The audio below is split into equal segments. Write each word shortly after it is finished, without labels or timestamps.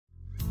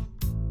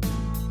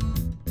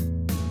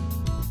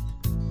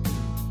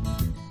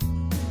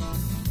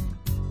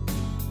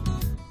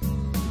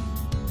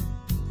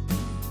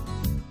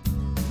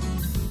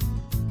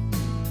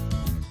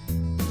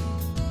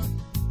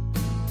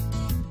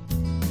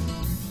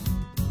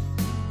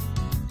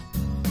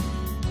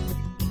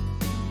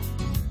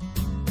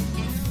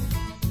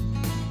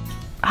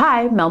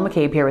Hi, Mel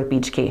McCabe here with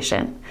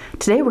Beaducation.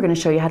 Today we're going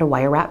to show you how to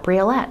wire wrap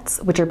briolettes,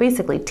 which are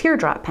basically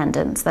teardrop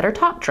pendants that are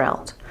top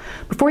drilled.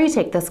 Before you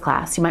take this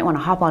class, you might want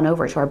to hop on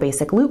over to our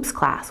basic loops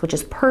class, which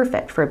is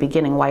perfect for a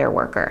beginning wire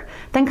worker.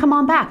 Then come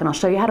on back and I'll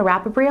show you how to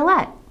wrap a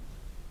briolette.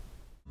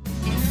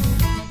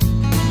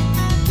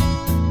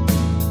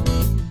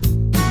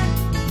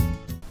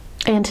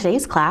 In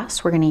today's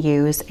class, we're going to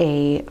use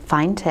a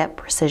fine tip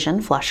precision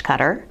flush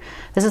cutter.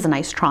 This is a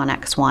nice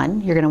Tronex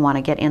one. You're going to want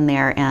to get in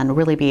there and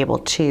really be able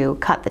to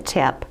cut the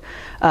tip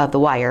of the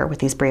wire with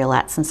these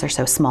briolettes since they're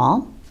so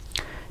small.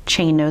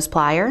 Chain nose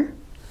plier,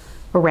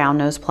 a round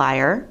nose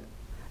plier,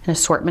 an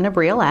assortment of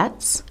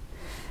briolettes,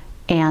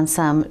 and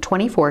some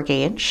 24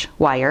 gauge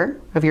wire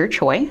of your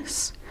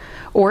choice,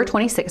 or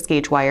 26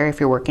 gauge wire if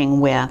you're working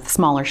with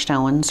smaller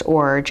stones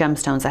or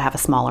gemstones that have a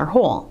smaller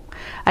hole.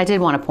 I did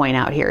want to point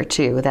out here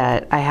too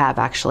that I have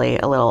actually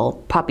a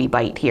little puppy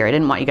bite here. I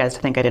didn't want you guys to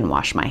think I didn't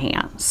wash my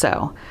hands.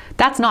 So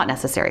that's not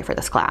necessary for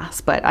this class,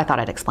 but I thought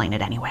I'd explain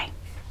it anyway.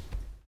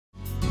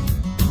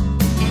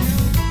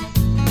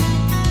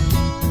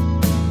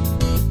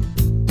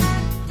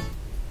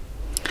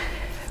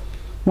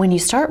 When you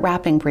start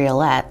wrapping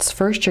briolettes,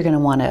 first you're going to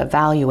want to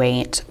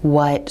evaluate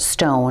what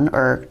stone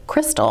or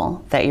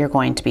crystal that you're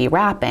going to be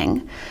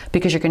wrapping,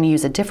 because you're going to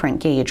use a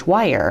different gauge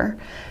wire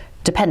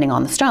depending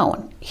on the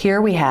stone.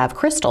 Here we have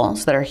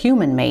crystals that are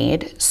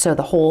human-made, so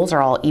the holes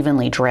are all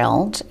evenly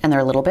drilled and they're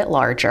a little bit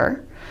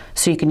larger,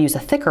 so you can use a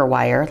thicker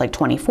wire like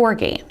 24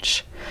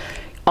 gauge.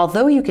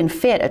 Although you can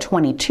fit a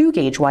 22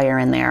 gauge wire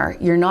in there,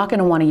 you're not going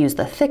to want to use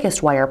the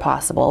thickest wire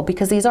possible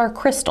because these are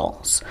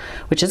crystals,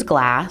 which is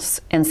glass,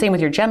 and same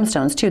with your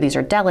gemstones too, these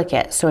are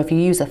delicate, so if you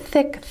use a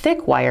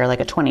thick wire like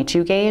a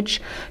 22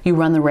 gauge, you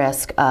run the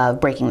risk of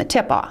breaking the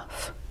tip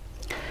off.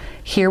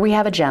 Here we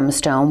have a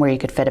gemstone where you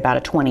could fit about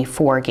a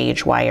 24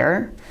 gauge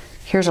wire.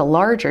 Here's a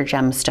larger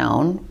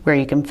gemstone where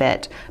you can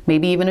fit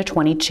maybe even a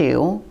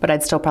 22, but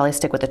I'd still probably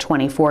stick with a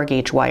 24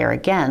 gauge wire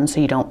again so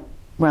you don't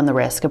run the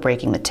risk of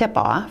breaking the tip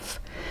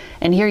off.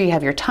 And here you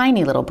have your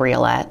tiny little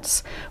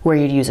briolettes where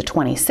you'd use a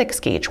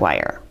 26 gauge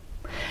wire.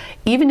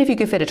 Even if you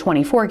could fit a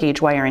 24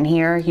 gauge wire in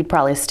here, you'd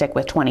probably stick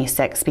with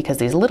 26 because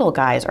these little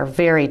guys are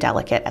very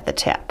delicate at the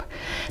tip.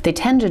 They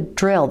tend to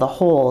drill the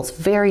holes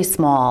very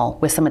small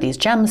with some of these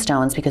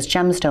gemstones because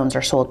gemstones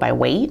are sold by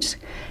weight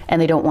and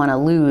they don't want to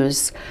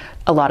lose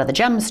a lot of the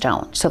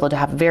gemstone, so they'll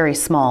have a very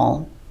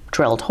small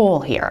drilled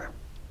hole here.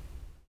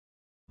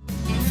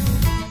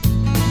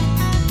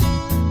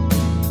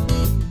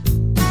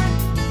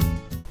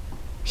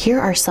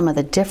 Here are some of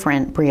the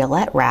different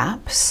briolette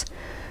wraps.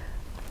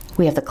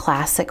 We have the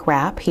classic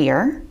wrap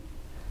here.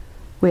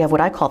 We have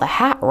what I call the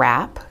hat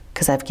wrap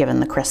because I've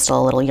given the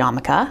crystal a little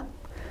yarmulke.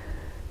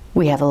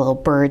 We have a little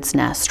bird's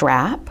nest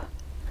wrap.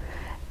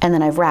 And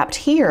then I've wrapped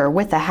here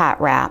with the hat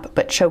wrap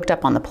but choked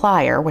up on the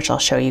plier, which I'll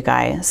show you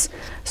guys,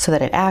 so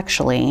that it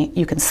actually,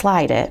 you can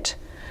slide it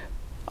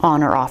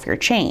on or off your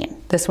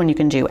chain. This one you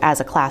can do as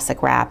a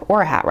classic wrap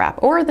or a hat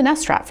wrap or the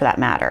nest wrap for that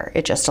matter.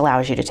 It just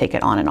allows you to take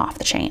it on and off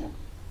the chain.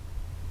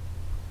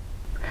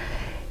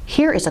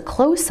 Here is a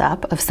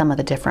close-up of some of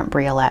the different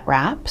briolette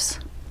wraps.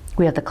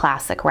 We have the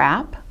classic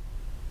wrap,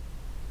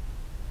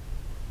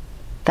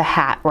 the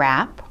hat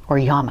wrap or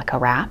yarmulke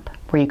wrap,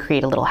 where you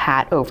create a little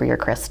hat over your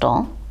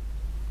crystal,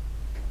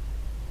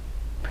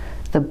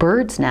 the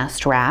bird's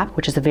nest wrap,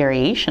 which is a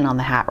variation on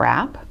the hat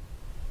wrap,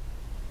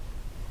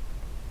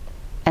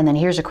 and then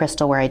here's a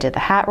crystal where I did the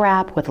hat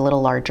wrap with a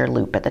little larger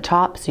loop at the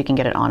top so you can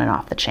get it on and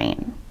off the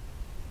chain.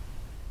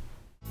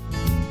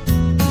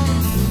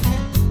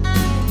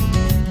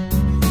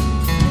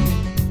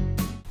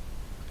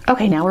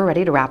 Okay, now we're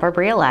ready to wrap our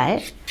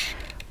briolette.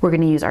 We're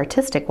going to use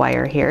artistic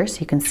wire here so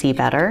you can see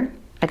better.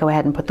 I go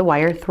ahead and put the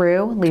wire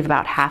through, leave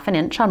about 1/2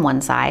 inch on one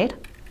side.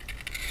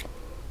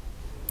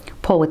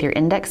 Pull with your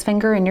index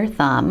finger and your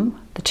thumb,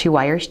 the two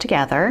wires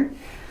together.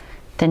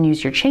 Then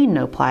use your chain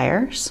nose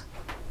pliers.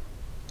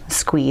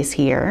 Squeeze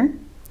here.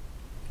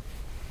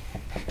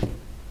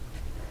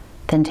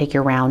 Then take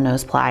your round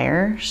nose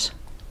pliers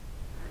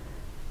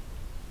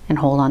and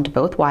hold on to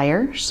both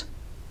wires.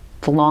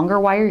 The longer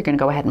wire, you're going to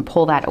go ahead and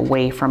pull that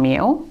away from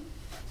you.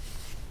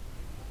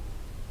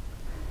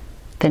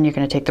 Then you're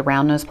going to take the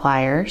round nose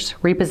pliers,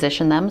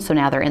 reposition them so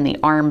now they're in the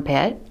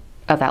armpit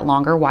of that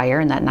longer wire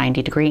in that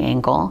 90-degree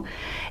angle.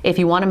 If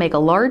you want to make a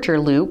larger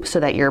loop so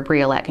that your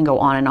briolette can go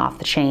on and off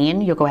the chain,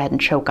 you'll go ahead and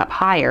choke up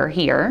higher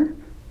here.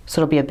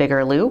 So it'll be a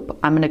bigger loop.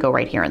 I'm going to go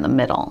right here in the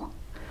middle.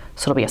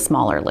 So it'll be a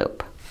smaller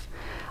loop.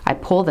 I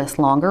pull this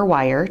longer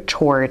wire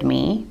toward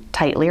me,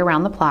 tightly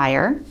around the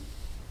plier.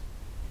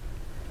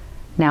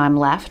 Now I'm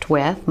left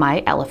with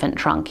my elephant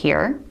trunk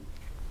here.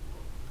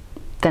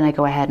 Then I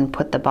go ahead and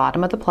put the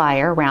bottom of the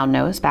plier, round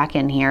nose, back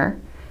in here,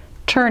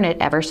 turn it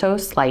ever so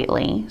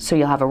slightly so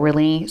you'll have a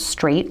really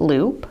straight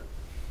loop.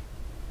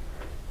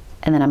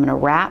 And then I'm going to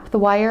wrap the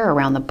wire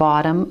around the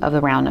bottom of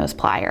the round nose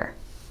plier.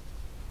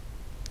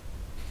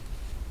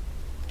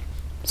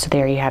 So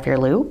there you have your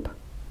loop.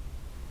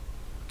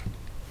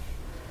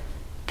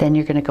 Then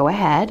you're going to go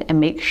ahead and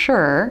make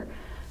sure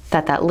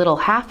that that little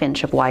 1/2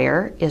 inch of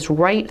wire is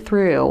right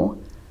through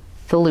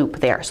the loop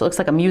there. So it looks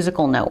like a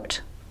musical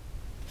note.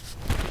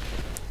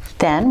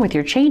 Then with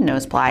your chain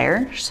nose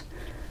pliers,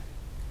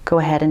 go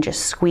ahead and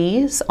just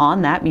squeeze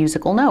on that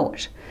musical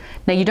note.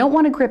 Now you don't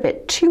want to grip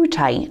it too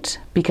tight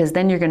because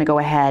then you're going to go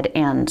ahead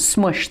and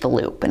smush the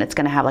loop and it's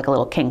going to have like a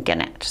little kink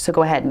in it. So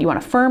go ahead and you want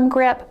a firm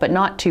grip but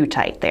not too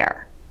tight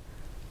there.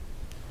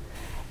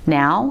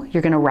 Now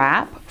you're going to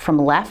wrap from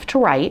left to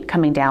right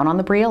coming down on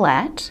the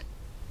briolette,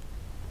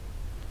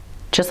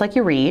 just like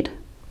you read,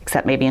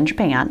 except maybe in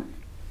Japan.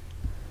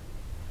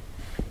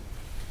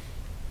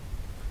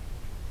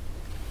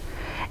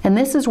 And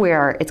this is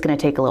where it's going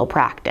to take a little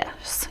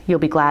practice. You'll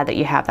be glad that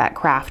you have that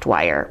craft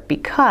wire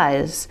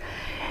because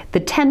the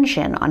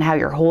tension on how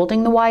you're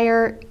holding the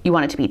wire, you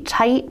want it to be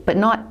tight, but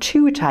not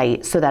too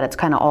tight so that it's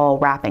kind of all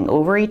wrapping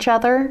over each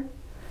other.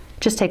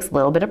 Just takes a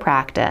little bit of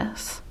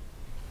practice.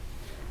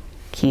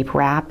 Keep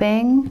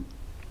wrapping.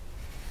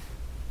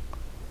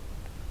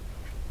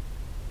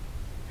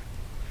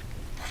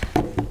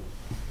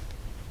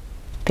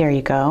 There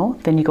you go.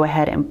 Then you go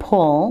ahead and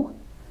pull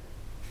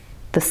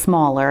the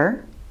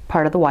smaller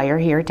part of the wire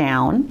here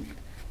down.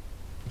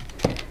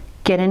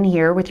 Get in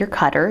here with your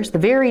cutters, the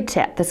very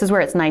tip. This is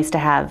where it's nice to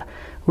have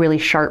really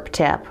sharp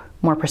tip,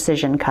 more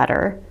precision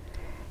cutter.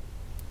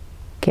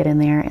 Get in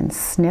there and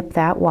snip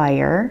that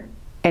wire.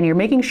 And you're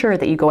making sure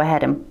that you go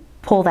ahead and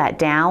pull that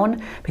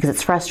down because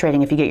it's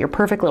frustrating if you get your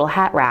perfect little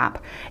hat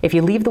wrap. If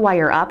you leave the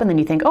wire up and then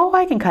you think, oh,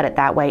 I can cut it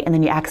that way, and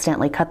then you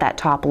accidentally cut that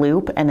top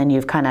loop and then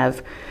you've kind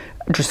of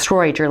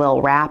destroyed your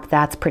little wrap,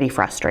 that's pretty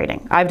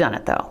frustrating. I've done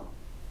it though.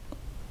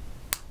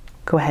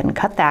 Go ahead and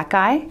cut that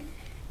guy.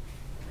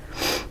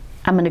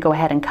 I'm going to go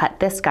ahead and cut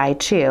this guy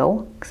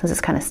too, since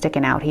it's kind of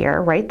sticking out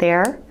here, right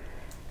there.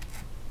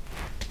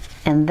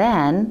 And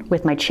then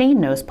with my chain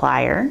nose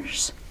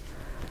pliers,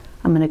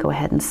 I'm going to go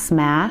ahead and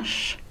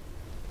smash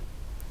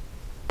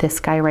this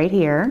guy right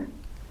here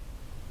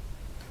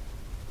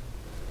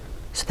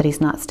so that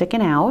he's not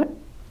sticking out.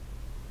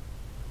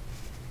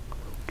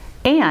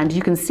 And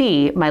you can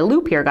see my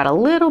loop here got a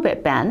little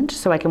bit bent,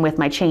 so I can, with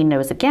my chain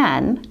nose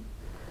again,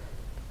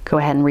 go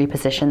ahead and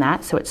reposition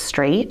that so it's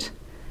straight.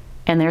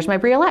 And there's my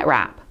briolette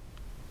wrap.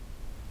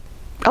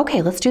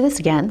 Okay, let's do this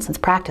again since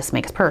practice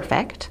makes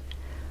perfect.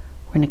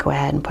 We're going to go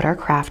ahead and put our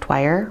craft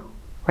wire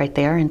right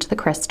there into the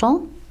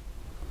crystal.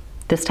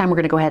 This time we're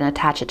going to go ahead and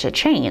attach it to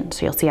chain,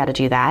 so you'll see how to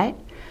do that.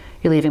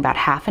 You're leaving about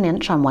 1/2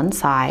 inch on one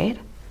side.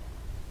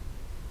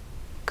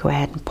 Go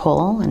ahead and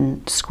pull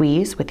and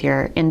squeeze with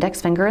your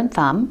index finger and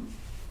thumb.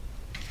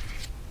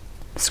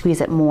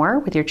 Squeeze it more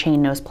with your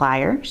chain nose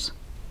pliers.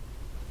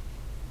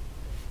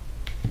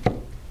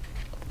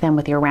 Then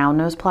with your round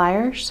nose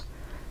pliers,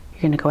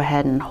 you're going to go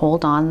ahead and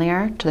hold on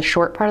there to the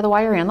short part of the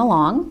wire and the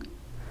long.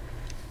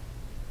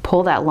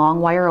 Pull that long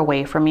wire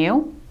away from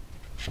you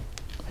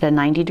at a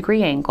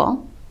 90-degree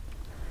angle.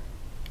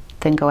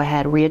 Then go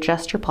ahead,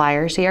 readjust your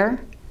pliers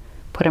here.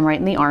 Put them right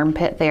in the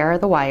armpit there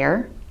of the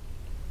wire.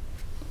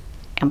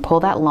 And pull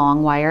that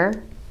long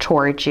wire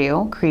towards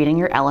you, creating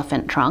your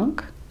elephant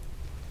trunk.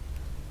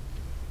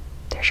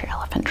 There's your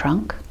elephant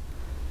trunk.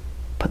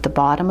 Put the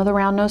bottom of the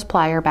round nose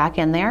plier back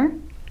in there.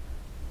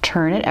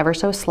 Turn it ever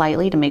so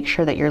slightly to make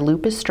sure that your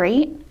loop is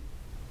straight.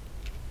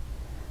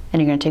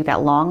 And you're going to take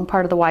that long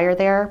part of the wire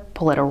there,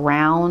 pull it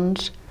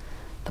around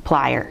the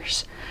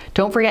pliers.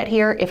 Don't forget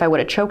here, if I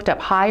would have choked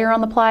up higher on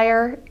the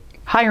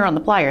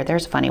plier,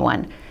 there's a funny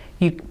one,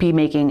 you'd be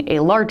making a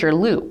larger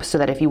loop so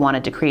that if you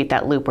wanted to create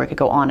that loop where it could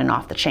go on and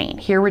off the chain.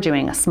 Here we're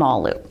doing a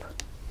small loop.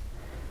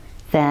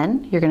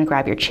 Then you're going to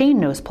grab your chain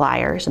nose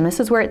pliers, and this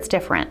is where it's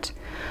different.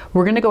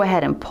 We're going to go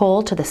ahead and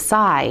pull to the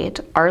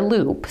side our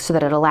loop so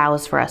that it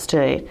allows for us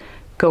to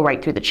go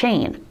right through the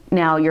chain.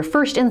 Now, your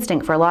first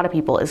instinct for a lot of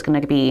people is going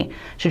to be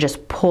to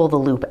just pull the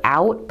loop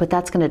out, but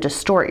that's going to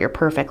distort your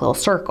perfect little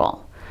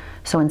circle.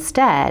 So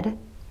instead,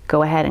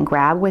 go ahead and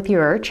grab with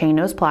your chain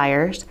nose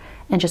pliers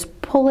and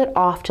just pull it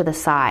off to the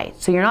side.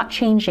 So you're not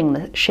changing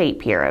the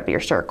shape here of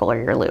your circle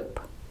or your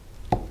loop.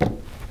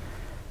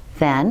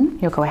 Then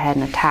you'll go ahead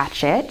and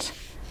attach it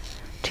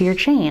to your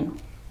chain.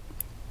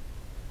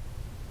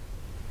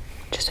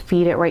 Just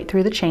feed it right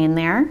through the chain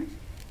there.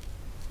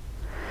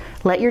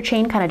 Let your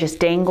chain kind of just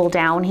dangle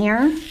down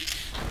here.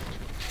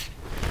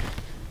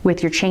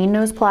 With your chain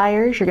nose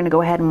pliers, you're going to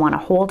go ahead and want to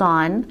hold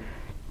on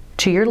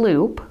to your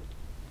loop.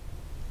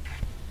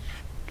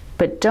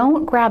 But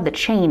don't grab the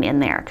chain in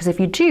there, because if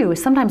you do,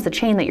 sometimes the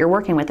chain that you're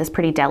working with is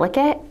pretty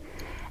delicate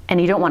and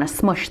you don't want to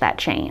smush that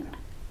chain.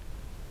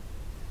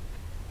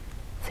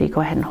 So you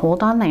go ahead and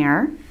hold on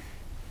there.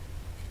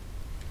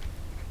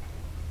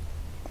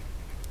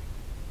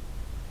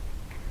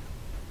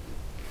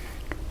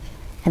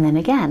 And then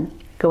again,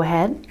 go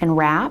ahead and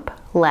wrap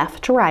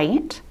left to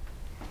right.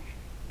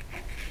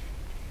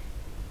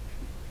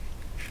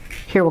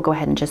 Here we'll go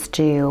ahead and just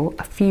do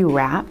a few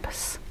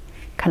wraps,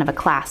 kind of a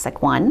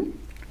classic one.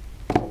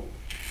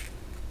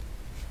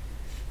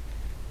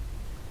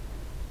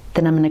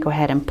 Then I'm going to go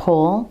ahead and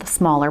pull the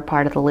smaller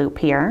part of the loop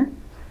here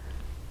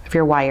of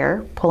your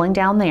wire, pulling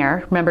down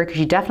there. Remember, because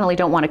you definitely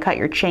don't want to cut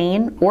your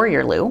chain or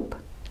your loop.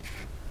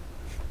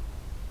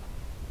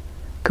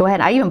 Go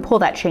ahead, I even pull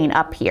that chain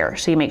up here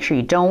so you make sure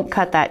you don't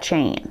cut that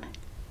chain.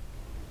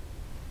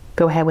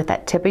 Go ahead with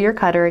that tip of your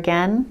cutter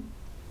again.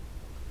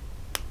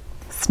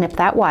 Snip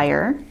that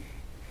wire.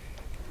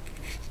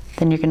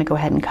 Then you're going to go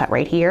ahead and cut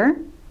right here.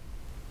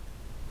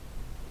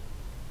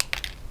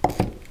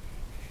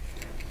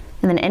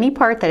 And then any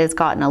part that has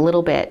gotten a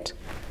little bit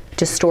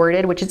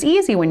distorted, which is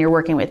easy when you're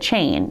working with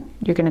chain,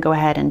 you're going to go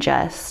ahead and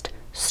just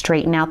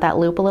straighten out that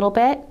loop a little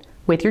bit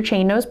with your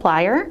chain nose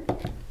plier.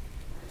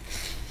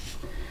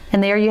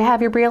 And there you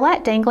have your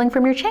briolette dangling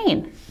from your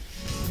chain.